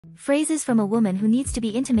Phrases from a woman who needs to be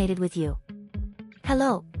intimated with you.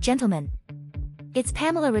 Hello, gentlemen. It's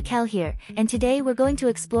Pamela Raquel here, and today we're going to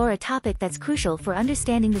explore a topic that's crucial for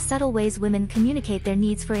understanding the subtle ways women communicate their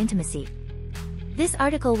needs for intimacy. This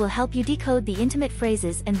article will help you decode the intimate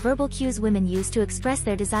phrases and verbal cues women use to express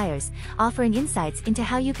their desires, offering insights into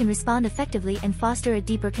how you can respond effectively and foster a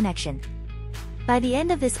deeper connection. By the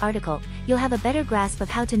end of this article, you'll have a better grasp of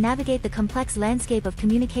how to navigate the complex landscape of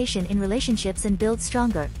communication in relationships and build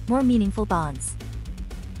stronger, more meaningful bonds.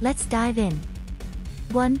 Let's dive in.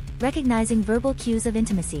 1. Recognizing verbal cues of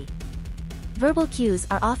intimacy. Verbal cues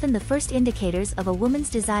are often the first indicators of a woman's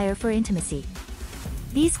desire for intimacy.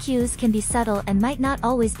 These cues can be subtle and might not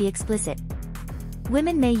always be explicit.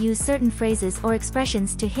 Women may use certain phrases or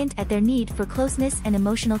expressions to hint at their need for closeness and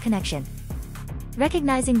emotional connection.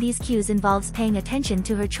 Recognizing these cues involves paying attention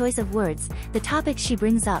to her choice of words, the topics she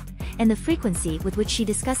brings up, and the frequency with which she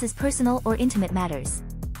discusses personal or intimate matters.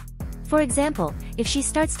 For example, if she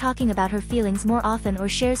starts talking about her feelings more often or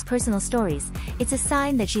shares personal stories, it's a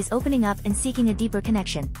sign that she's opening up and seeking a deeper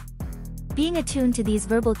connection. Being attuned to these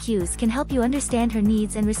verbal cues can help you understand her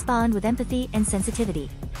needs and respond with empathy and sensitivity.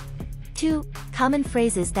 2. Common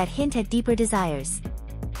phrases that hint at deeper desires.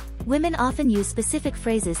 Women often use specific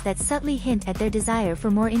phrases that subtly hint at their desire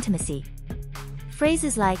for more intimacy.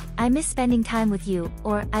 Phrases like, "I miss spending time with you,"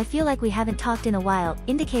 or "I feel like we haven't talked in a while,"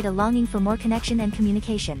 indicate a longing for more connection and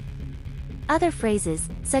communication. Other phrases,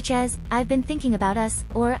 such as, "I've been thinking about us,"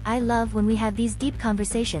 or "I love when we have these deep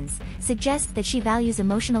conversations," suggest that she values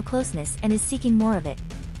emotional closeness and is seeking more of it.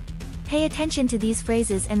 Pay attention to these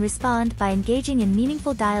phrases and respond by engaging in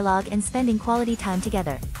meaningful dialogue and spending quality time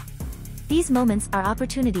together. These moments are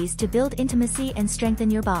opportunities to build intimacy and strengthen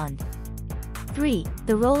your bond. 3.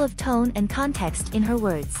 The role of tone and context in her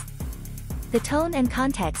words. The tone and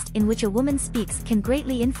context in which a woman speaks can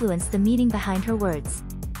greatly influence the meaning behind her words.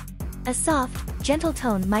 A soft, gentle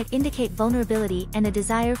tone might indicate vulnerability and a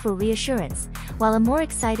desire for reassurance, while a more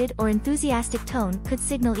excited or enthusiastic tone could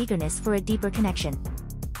signal eagerness for a deeper connection.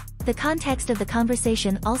 The context of the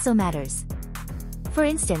conversation also matters. For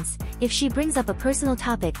instance, if she brings up a personal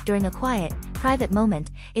topic during a quiet, private moment,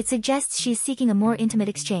 it suggests she's seeking a more intimate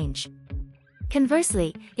exchange.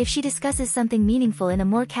 Conversely, if she discusses something meaningful in a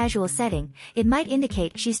more casual setting, it might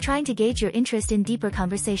indicate she's trying to gauge your interest in deeper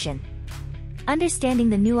conversation. Understanding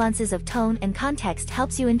the nuances of tone and context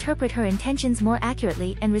helps you interpret her intentions more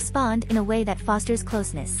accurately and respond in a way that fosters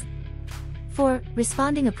closeness. 4.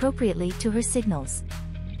 Responding appropriately to her signals.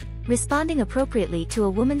 Responding appropriately to a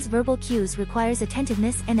woman's verbal cues requires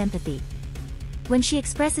attentiveness and empathy. When she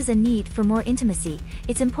expresses a need for more intimacy,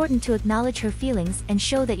 it's important to acknowledge her feelings and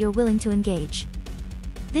show that you're willing to engage.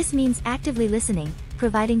 This means actively listening,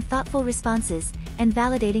 providing thoughtful responses, and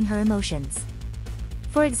validating her emotions.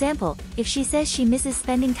 For example, if she says she misses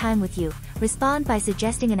spending time with you, respond by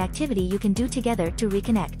suggesting an activity you can do together to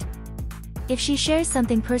reconnect. If she shares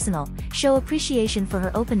something personal, show appreciation for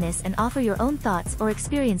her openness and offer your own thoughts or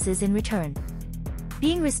experiences in return.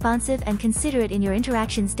 Being responsive and considerate in your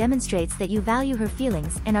interactions demonstrates that you value her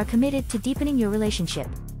feelings and are committed to deepening your relationship.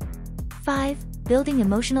 5. Building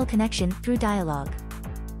emotional connection through dialogue.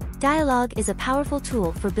 Dialogue is a powerful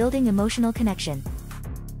tool for building emotional connection.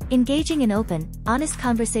 Engaging in open, honest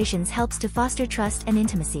conversations helps to foster trust and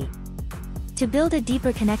intimacy. To build a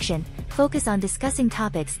deeper connection, focus on discussing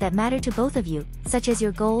topics that matter to both of you, such as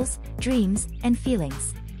your goals, dreams, and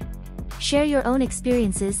feelings. Share your own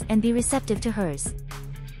experiences and be receptive to hers.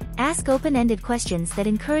 Ask open-ended questions that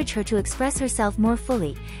encourage her to express herself more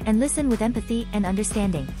fully, and listen with empathy and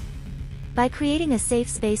understanding. By creating a safe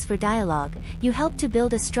space for dialogue, you help to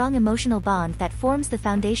build a strong emotional bond that forms the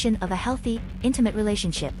foundation of a healthy, intimate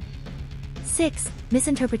relationship. 6.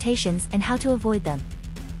 Misinterpretations and how to avoid them.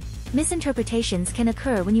 Misinterpretations can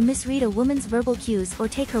occur when you misread a woman's verbal cues or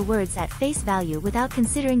take her words at face value without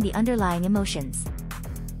considering the underlying emotions.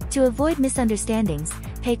 To avoid misunderstandings,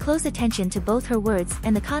 pay close attention to both her words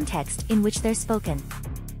and the context in which they're spoken.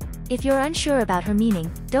 If you're unsure about her meaning,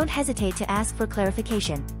 don't hesitate to ask for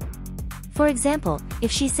clarification. For example, if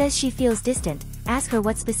she says she feels distant, ask her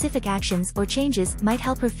what specific actions or changes might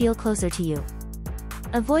help her feel closer to you.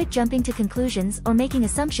 Avoid jumping to conclusions or making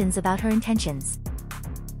assumptions about her intentions.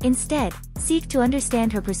 Instead, seek to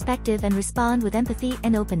understand her perspective and respond with empathy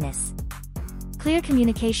and openness. Clear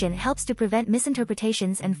communication helps to prevent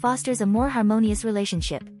misinterpretations and fosters a more harmonious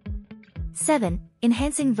relationship. 7.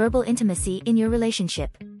 Enhancing verbal intimacy in your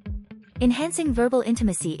relationship. Enhancing verbal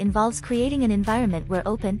intimacy involves creating an environment where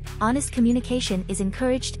open, honest communication is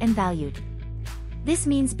encouraged and valued. This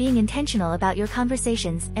means being intentional about your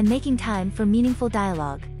conversations and making time for meaningful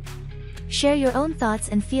dialogue. Share your own thoughts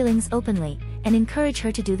and feelings openly, and encourage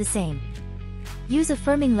her to do the same. Use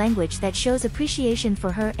affirming language that shows appreciation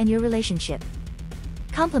for her and your relationship.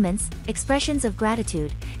 Compliments, expressions of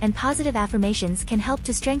gratitude, and positive affirmations can help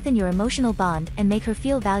to strengthen your emotional bond and make her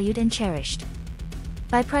feel valued and cherished.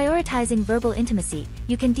 By prioritizing verbal intimacy,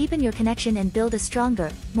 you can deepen your connection and build a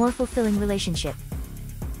stronger, more fulfilling relationship.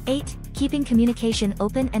 8. Keeping communication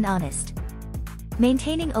open and honest.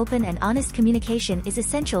 Maintaining open and honest communication is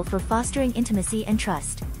essential for fostering intimacy and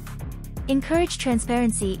trust. Encourage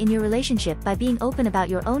transparency in your relationship by being open about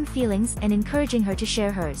your own feelings and encouraging her to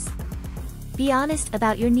share hers. Be honest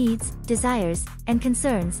about your needs, desires, and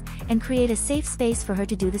concerns, and create a safe space for her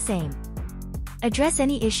to do the same. Address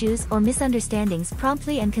any issues or misunderstandings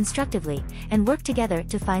promptly and constructively, and work together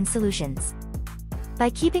to find solutions. By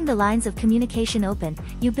keeping the lines of communication open,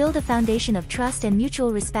 you build a foundation of trust and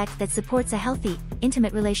mutual respect that supports a healthy,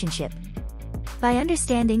 intimate relationship. By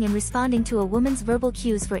understanding and responding to a woman's verbal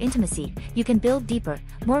cues for intimacy, you can build deeper,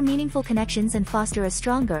 more meaningful connections and foster a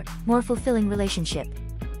stronger, more fulfilling relationship.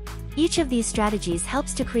 Each of these strategies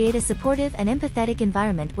helps to create a supportive and empathetic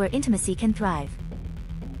environment where intimacy can thrive.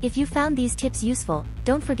 If you found these tips useful,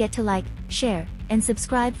 don't forget to like, share, and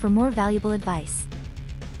subscribe for more valuable advice.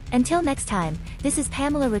 Until next time, this is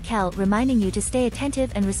Pamela Raquel reminding you to stay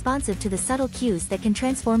attentive and responsive to the subtle cues that can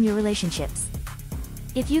transform your relationships.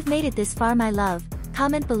 If you've made it this far, my love,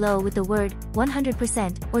 comment below with the word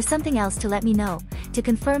 100% or something else to let me know, to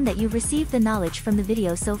confirm that you've received the knowledge from the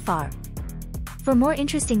video so far. For more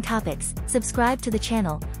interesting topics, subscribe to the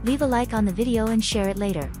channel, leave a like on the video and share it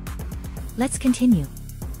later. Let's continue.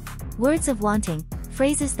 Words of wanting,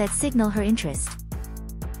 phrases that signal her interest.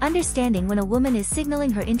 Understanding when a woman is signaling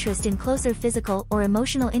her interest in closer physical or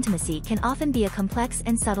emotional intimacy can often be a complex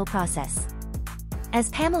and subtle process. As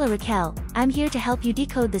Pamela Raquel, I'm here to help you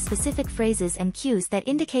decode the specific phrases and cues that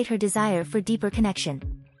indicate her desire for deeper connection.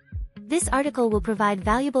 This article will provide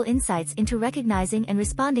valuable insights into recognizing and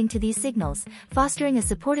responding to these signals, fostering a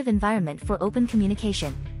supportive environment for open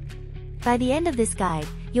communication. By the end of this guide,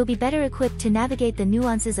 you'll be better equipped to navigate the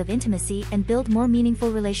nuances of intimacy and build more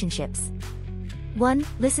meaningful relationships. 1.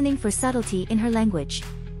 Listening for subtlety in her language.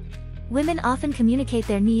 Women often communicate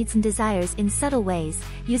their needs and desires in subtle ways,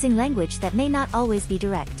 using language that may not always be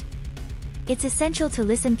direct. It's essential to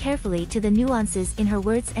listen carefully to the nuances in her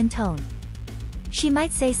words and tone. She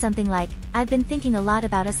might say something like, "I've been thinking a lot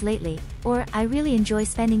about us lately," or "I really enjoy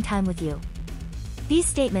spending time with you." These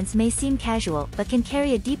statements may seem casual but can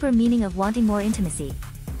carry a deeper meaning of wanting more intimacy.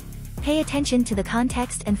 Pay attention to the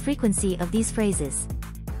context and frequency of these phrases.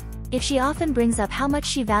 If she often brings up how much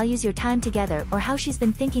she values your time together or how she's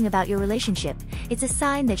been thinking about your relationship, it's a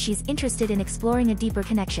sign that she's interested in exploring a deeper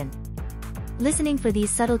connection. Listening for these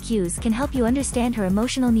subtle cues can help you understand her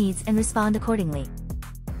emotional needs and respond accordingly.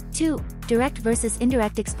 2. Direct versus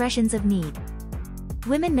indirect expressions of need.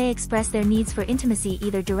 Women may express their needs for intimacy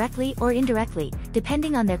either directly or indirectly,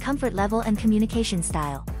 depending on their comfort level and communication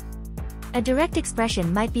style. A direct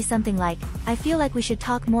expression might be something like, "I feel like we should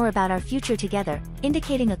talk more about our future together,"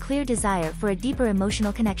 indicating a clear desire for a deeper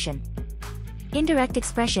emotional connection. Indirect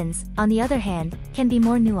expressions, on the other hand, can be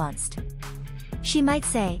more nuanced. She might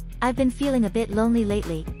say, "I've been feeling a bit lonely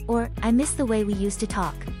lately," or "I miss the way we used to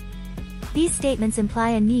talk." These statements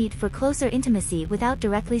imply a need for closer intimacy without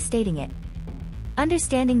directly stating it.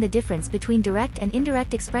 Understanding the difference between direct and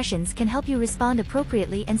indirect expressions can help you respond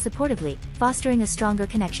appropriately and supportively, fostering a stronger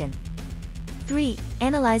connection. 3.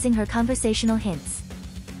 Analyzing her conversational hints.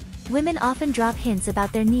 Women often drop hints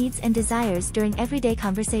about their needs and desires during everyday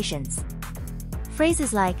conversations.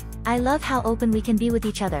 Phrases like, "I love how open we can be with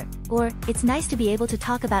each other," or "It's nice to be able to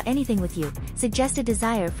talk about anything with you," suggest a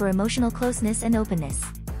desire for emotional closeness and openness.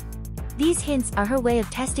 These hints are her way of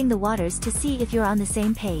testing the waters to see if you're on the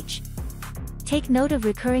same page. Take note of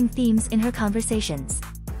recurring themes in her conversations.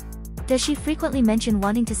 Does she frequently mention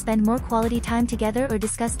wanting to spend more quality time together or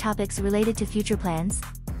discuss topics related to future plans?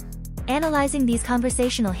 Analyzing these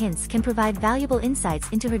conversational hints can provide valuable insights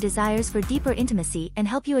into her desires for deeper intimacy and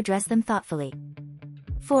help you address them thoughtfully.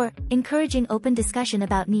 4. Encouraging open discussion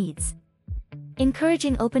about needs.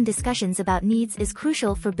 Encouraging open discussions about needs is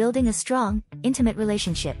crucial for building a strong, intimate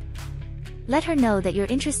relationship. Let her know that you're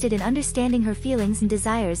interested in understanding her feelings and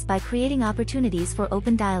desires by creating opportunities for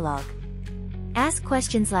open dialogue. Ask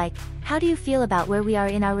questions like, "How do you feel about where we are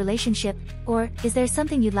in our relationship?" or "Is there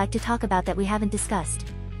something you'd like to talk about that we haven't discussed?"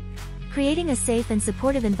 Creating a safe and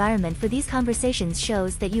supportive environment for these conversations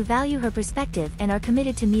shows that you value her perspective and are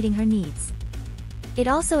committed to meeting her needs. It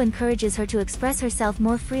also encourages her to express herself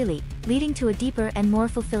more freely, leading to a deeper and more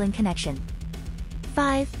fulfilling connection.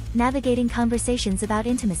 5. Navigating conversations about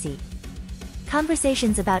intimacy.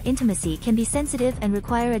 Conversations about intimacy can be sensitive and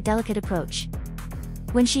require a delicate approach.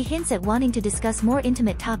 When she hints at wanting to discuss more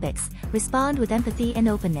intimate topics, respond with empathy and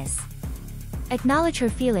openness. Acknowledge her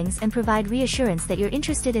feelings and provide reassurance that you're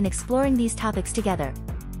interested in exploring these topics together.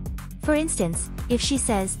 For instance, if she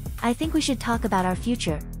says, "I think we should talk about our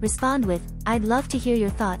future," respond with, "I'd love to hear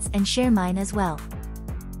your thoughts and share mine as well."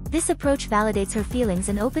 This approach validates her feelings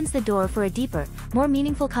and opens the door for a deeper, more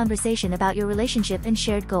meaningful conversation about your relationship and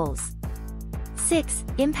shared goals. 6.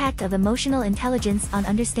 Impact of emotional intelligence on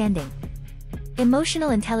understanding. Emotional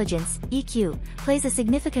intelligence, EQ, plays a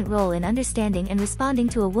significant role in understanding and responding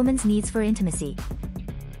to a woman's needs for intimacy.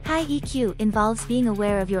 High EQ involves being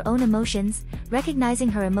aware of your own emotions, recognizing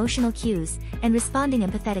her emotional cues, and responding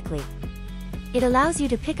empathetically. It allows you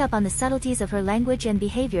to pick up on the subtleties of her language and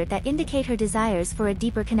behavior that indicate her desires for a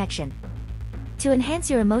deeper connection. To enhance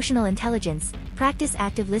your emotional intelligence, practice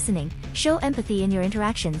active listening, show empathy in your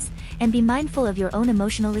interactions, and be mindful of your own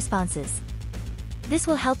emotional responses. This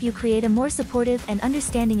will help you create a more supportive and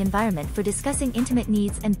understanding environment for discussing intimate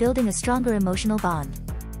needs and building a stronger emotional bond.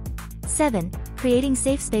 7. Creating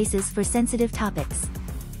safe spaces for sensitive topics.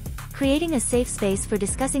 Creating a safe space for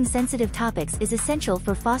discussing sensitive topics is essential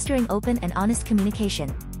for fostering open and honest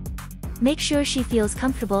communication. Make sure she feels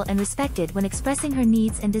comfortable and respected when expressing her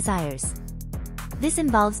needs and desires. This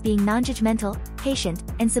involves being non-judgmental, patient,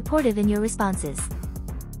 and supportive in your responses.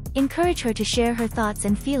 Encourage her to share her thoughts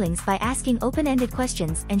and feelings by asking open-ended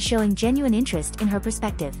questions and showing genuine interest in her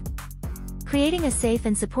perspective. Creating a safe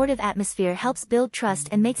and supportive atmosphere helps build trust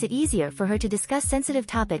and makes it easier for her to discuss sensitive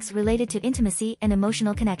topics related to intimacy and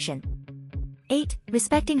emotional connection. 8.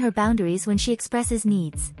 Respecting her boundaries when she expresses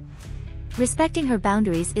needs. Respecting her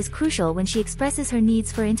boundaries is crucial when she expresses her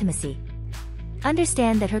needs for intimacy.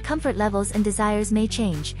 Understand that her comfort levels and desires may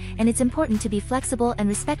change, and it's important to be flexible and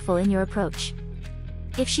respectful in your approach.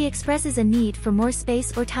 If she expresses a need for more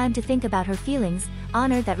space or time to think about her feelings,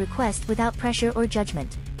 honor that request without pressure or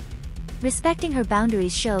judgment. Respecting her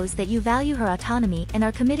boundaries shows that you value her autonomy and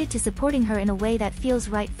are committed to supporting her in a way that feels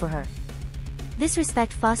right for her. This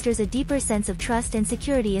respect fosters a deeper sense of trust and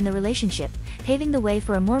security in the relationship, paving the way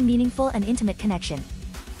for a more meaningful and intimate connection.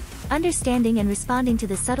 Understanding and responding to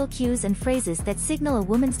the subtle cues and phrases that signal a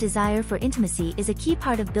woman's desire for intimacy is a key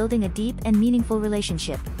part of building a deep and meaningful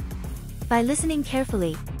relationship. By listening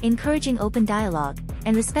carefully, encouraging open dialogue,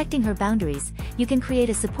 and respecting her boundaries, you can create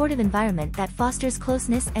a supportive environment that fosters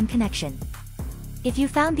closeness and connection. If you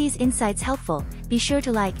found these insights helpful, be sure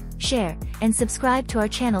to like, share, and subscribe to our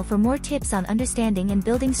channel for more tips on understanding and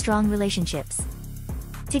building strong relationships.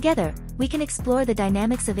 Together, we can explore the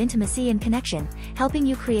dynamics of intimacy and connection, helping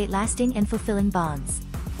you create lasting and fulfilling bonds.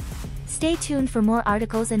 Stay tuned for more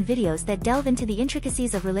articles and videos that delve into the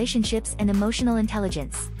intricacies of relationships and emotional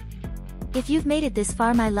intelligence. If you've made it this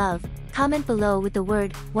far, my love, comment below with the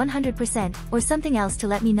word 100% or something else to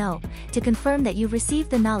let me know, to confirm that you've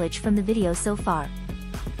received the knowledge from the video so far.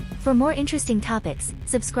 For more interesting topics,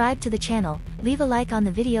 subscribe to the channel, leave a like on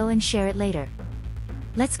the video and share it later.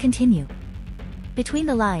 Let's continue. Between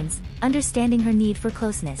the lines, understanding her need for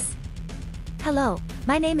closeness. Hello,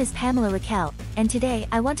 my name is Pamela Raquel, and today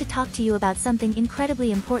I want to talk to you about something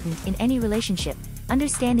incredibly important in any relationship: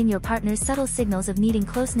 understanding your partner's subtle signals of needing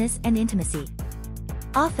closeness and intimacy.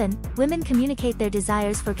 Often, women communicate their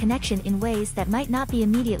desires for connection in ways that might not be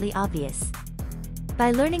immediately obvious.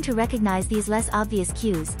 By learning to recognize these less obvious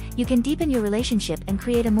cues, you can deepen your relationship and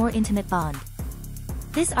create a more intimate bond.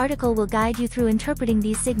 This article will guide you through interpreting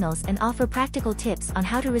these signals and offer practical tips on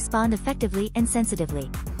how to respond effectively and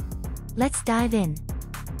sensitively. Let's dive in.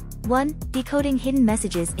 1. Decoding hidden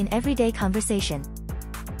messages in everyday conversation.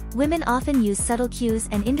 Women often use subtle cues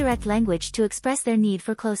and indirect language to express their need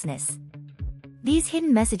for closeness. These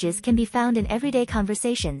hidden messages can be found in everyday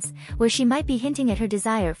conversations, where she might be hinting at her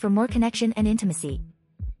desire for more connection and intimacy.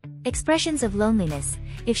 Expressions of loneliness.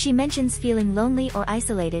 If she mentions feeling lonely or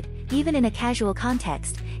isolated, even in a casual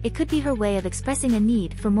context, it could be her way of expressing a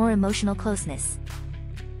need for more emotional closeness.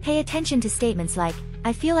 Pay attention to statements like,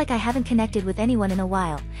 "I feel like I haven't connected with anyone in a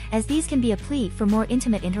while," as these can be a plea for more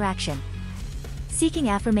intimate interaction. Seeking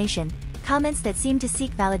affirmation. Comments that seem to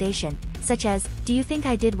seek validation, such as, "Do you think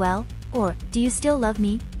I did well?" or "Do you still love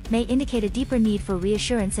me?" may indicate a deeper need for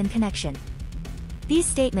reassurance and connection. These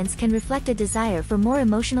statements can reflect a desire for more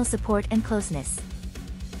emotional support and closeness.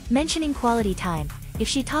 Mentioning quality time. If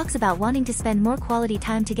she talks about wanting to spend more quality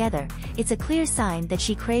time together, it's a clear sign that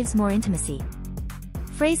she craves more intimacy.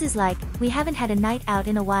 Phrases like, "We haven't had a night out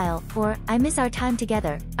in a while," or "I miss our time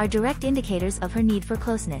together," are direct indicators of her need for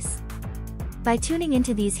closeness. By tuning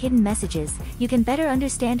into these hidden messages, you can better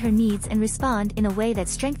understand her needs and respond in a way that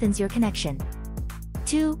strengthens your connection.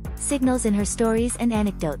 2. Signals in her stories and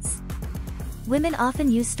anecdotes. Women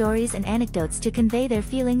often use stories and anecdotes to convey their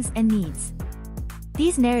feelings and needs.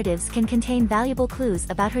 These narratives can contain valuable clues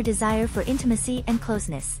about her desire for intimacy and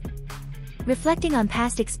closeness. Reflecting on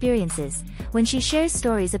past experiences, when she shares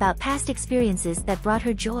stories about past experiences that brought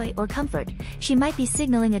her joy or comfort, she might be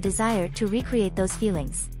signaling a desire to recreate those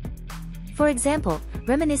feelings. For example,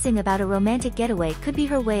 reminiscing about a romantic getaway could be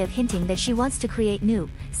her way of hinting that she wants to create new,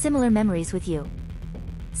 similar memories with you.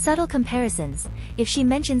 Subtle comparisons. If she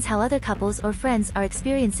mentions how other couples or friends are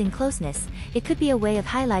experiencing closeness, it could be a way of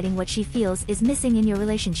highlighting what she feels is missing in your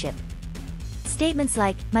relationship. Statements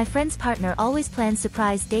like, "My friend's partner always plans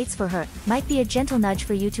surprise dates for her," might be a gentle nudge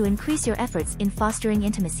for you to increase your efforts in fostering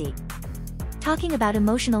intimacy. Talking about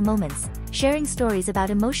emotional moments. Sharing stories about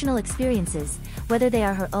emotional experiences, whether they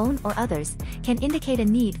are her own or others, can indicate a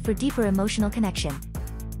need for deeper emotional connection.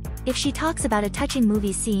 If she talks about a touching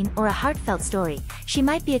movie scene or a heartfelt story, she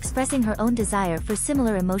might be expressing her own desire for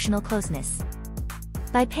similar emotional closeness.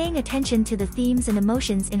 By paying attention to the themes and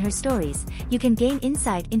emotions in her stories, you can gain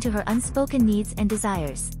insight into her unspoken needs and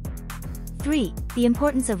desires. 3. The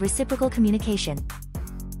importance of reciprocal communication.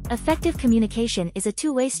 Effective communication is a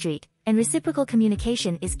two-way street, and reciprocal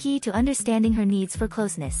communication is key to understanding her needs for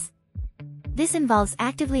closeness. This involves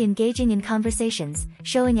actively engaging in conversations,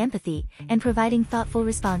 showing empathy, and providing thoughtful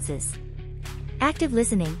responses. Active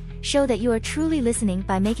listening. Show that you are truly listening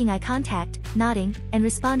by making eye contact, nodding, and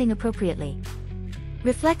responding appropriately.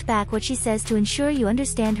 Reflect back what she says to ensure you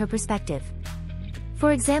understand her perspective.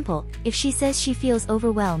 For example, if she says she feels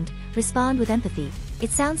overwhelmed, respond with empathy.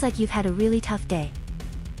 "It sounds like you've had a really tough day.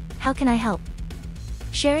 How can I help?"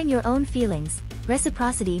 Sharing your own feelings.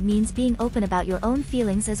 Reciprocity means being open about your own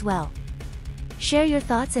feelings as well. Share your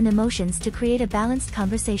thoughts and emotions to create a balanced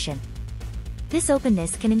conversation. This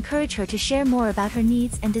openness can encourage her to share more about her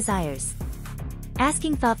needs and desires.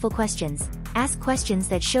 Asking thoughtful questions. Ask questions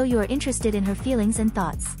that show you are interested in her feelings and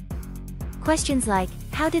thoughts. Questions like,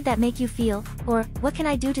 "How did that make you feel?" or "What can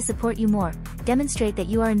I do to support you more?" demonstrate that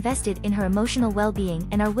you are invested in her emotional well-being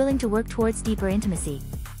and are willing to work towards deeper intimacy.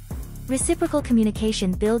 Reciprocal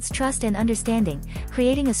communication builds trust and understanding,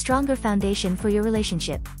 creating a stronger foundation for your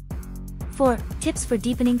relationship. 4. Tips for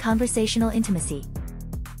deepening conversational intimacy.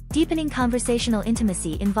 Deepening conversational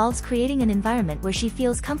intimacy involves creating an environment where she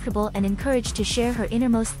feels comfortable and encouraged to share her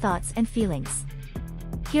innermost thoughts and feelings.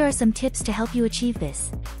 Here are some tips to help you achieve this.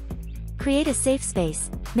 Create a safe space.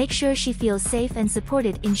 Make sure she feels safe and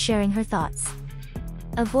supported in sharing her thoughts.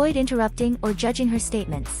 Avoid interrupting or judging her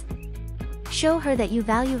statements. Show her that you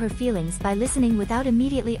value her feelings by listening without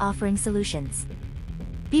immediately offering solutions.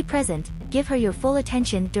 Be present. Give her your full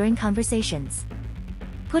attention during conversations.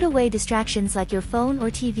 Put away distractions like your phone or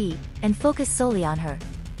TV, and focus solely on her.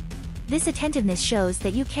 This attentiveness shows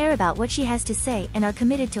that you care about what she has to say and are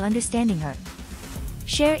committed to understanding her.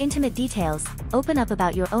 Share intimate details. Open up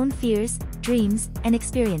about your own fears, dreams, and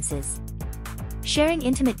experiences. Sharing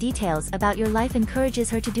intimate details about your life encourages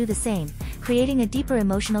her to do the same, creating a deeper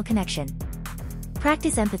emotional connection.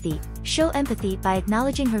 Practice empathy. Show empathy by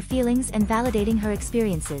acknowledging her feelings and validating her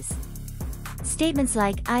experiences. Statements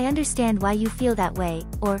like, "I understand why you feel that way,"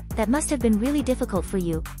 or "That must have been really difficult for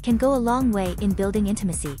you," can go a long way in building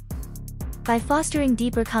intimacy. By fostering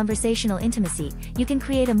deeper conversational intimacy, you can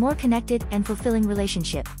create a more connected and fulfilling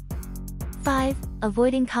relationship. 5.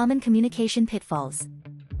 Avoiding common communication pitfalls.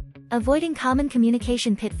 Avoiding common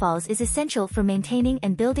communication pitfalls is essential for maintaining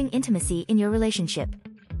and building intimacy in your relationship.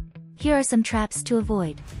 Here are some traps to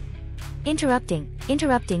avoid. Interrupting.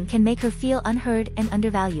 Interrupting can make her feel unheard and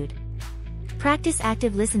undervalued. Practice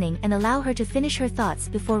active listening and allow her to finish her thoughts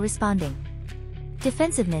before responding.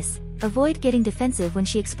 Defensiveness. Avoid getting defensive when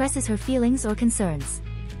she expresses her feelings or concerns.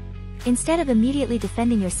 Instead of immediately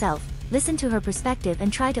defending yourself, listen to her perspective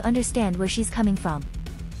and try to understand where she's coming from.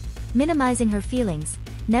 Minimizing her feelings.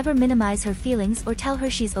 Never minimize her feelings or tell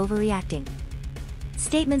her she's overreacting.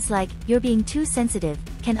 Statements like, "You're being too sensitive,"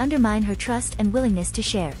 can undermine her trust and willingness to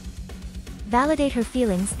share. Validate her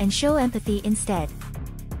feelings and show empathy instead.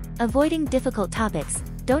 Avoiding difficult topics.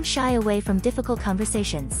 Don't shy away from difficult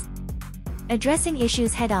conversations. Addressing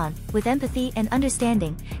issues head-on, with empathy and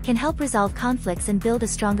understanding, can help resolve conflicts and build a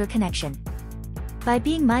stronger connection. By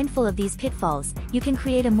being mindful of these pitfalls, you can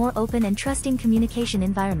create a more open and trusting communication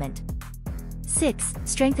environment. 6.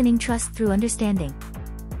 Strengthening trust through understanding.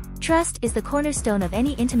 Trust is the cornerstone of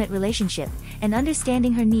any intimate relationship, and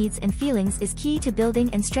understanding her needs and feelings is key to building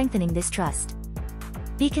and strengthening this trust.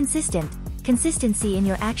 Be consistent. Consistency in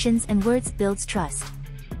your actions and words builds trust.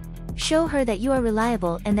 Show her that you are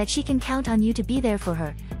reliable and that she can count on you to be there for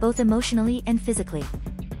her, both emotionally and physically.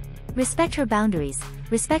 Respect her boundaries.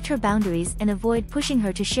 Respect her boundaries and avoid pushing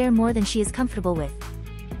her to share more than she is comfortable with.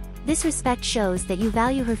 This respect shows that you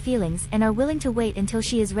value her feelings and are willing to wait until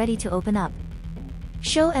she is ready to open up.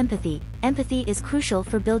 Show empathy. Empathy is crucial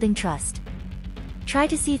for building trust. Try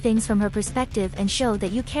to see things from her perspective and show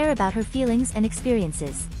that you care about her feelings and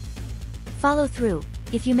experiences. Follow through.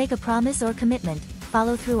 If you make a promise or commitment,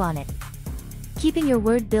 follow through on it. Keeping your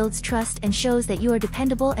word builds trust and shows that you are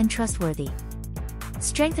dependable and trustworthy.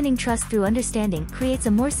 Strengthening trust through understanding creates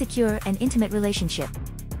a more secure and intimate relationship.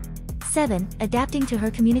 7. Adapting to her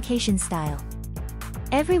communication style.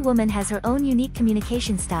 Every woman has her own unique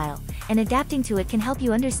communication style, and adapting to it can help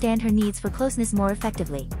you understand her needs for closeness more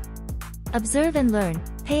effectively. Observe and learn.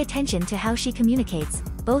 Pay attention to how she communicates,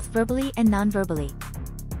 both verbally and non-verbally.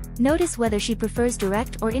 Notice whether she prefers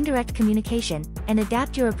direct or indirect communication, and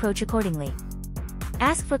adapt your approach accordingly.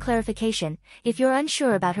 Ask for clarification. If you're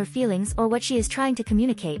unsure about her feelings or what she is trying to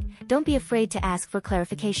communicate, don't be afraid to ask for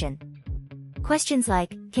clarification. Questions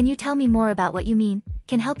like, "Can you tell me more about what you mean?"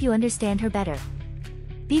 can help you understand her better.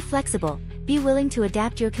 Be flexible. Be willing to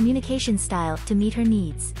adapt your communication style to meet her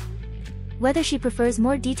needs. Whether she prefers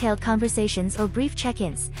more detailed conversations or brief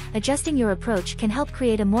check-ins, adjusting your approach can help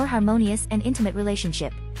create a more harmonious and intimate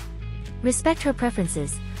relationship. Respect her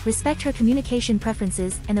preferences. Respect her communication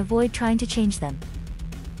preferences and avoid trying to change them.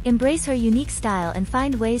 Embrace her unique style and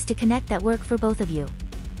find ways to connect that work for both of you.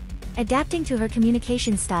 Adapting to her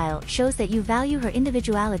communication style shows that you value her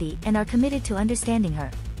individuality and are committed to understanding her.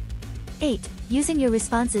 8. Using your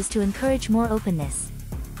responses to encourage more openness.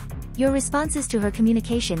 Your responses to her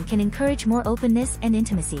communication can encourage more openness and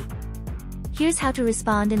intimacy. Here's how to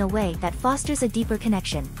respond in a way that fosters a deeper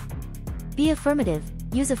connection. Be affirmative.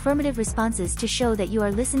 Use affirmative responses to show that you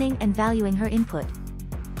are listening and valuing her input.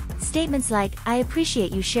 Statements like, "I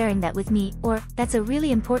appreciate you sharing that with me," or "That's a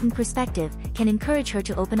really important perspective," can encourage her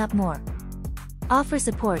to open up more. Offer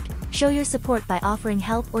support. Show your support by offering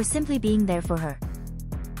help or simply being there for her.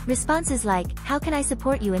 Responses like, "How can I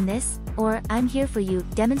support you in this?" or "I'm here for you,"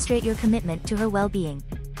 demonstrate your commitment to her well-being.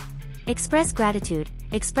 Express gratitude.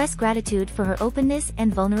 Express gratitude for her openness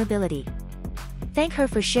and vulnerability. Thank her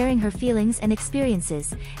for sharing her feelings and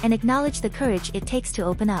experiences, and acknowledge the courage it takes to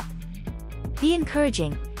open up. Be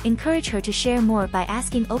encouraging. Encourage her to share more by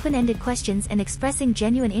asking open-ended questions and expressing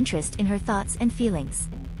genuine interest in her thoughts and feelings.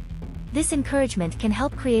 This encouragement can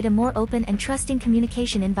help create a more open and trusting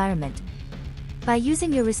communication environment. By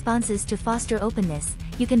using your responses to foster openness,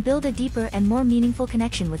 you can build a deeper and more meaningful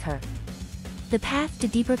connection with her. The path to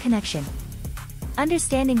deeper connection.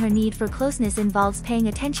 Understanding her need for closeness involves paying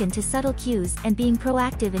attention to subtle cues and being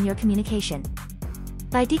proactive in your communication.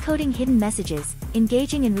 By decoding hidden messages,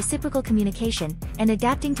 engaging in reciprocal communication, and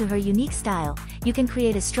adapting to her unique style, you can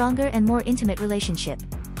create a stronger and more intimate relationship.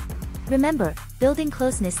 Remember, building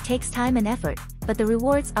closeness takes time and effort, but the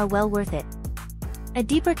rewards are well worth it. A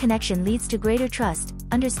deeper connection leads to greater trust,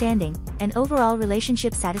 understanding, and overall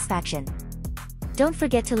relationship satisfaction. Don't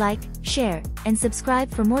forget to like, share, and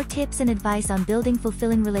subscribe for more tips and advice on building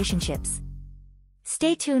fulfilling relationships.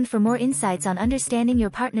 Stay tuned for more insights on understanding your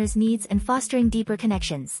partner's needs and fostering deeper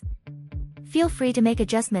connections. Feel free to make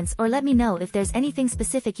adjustments or let me know if there's anything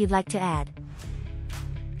specific you'd like to add.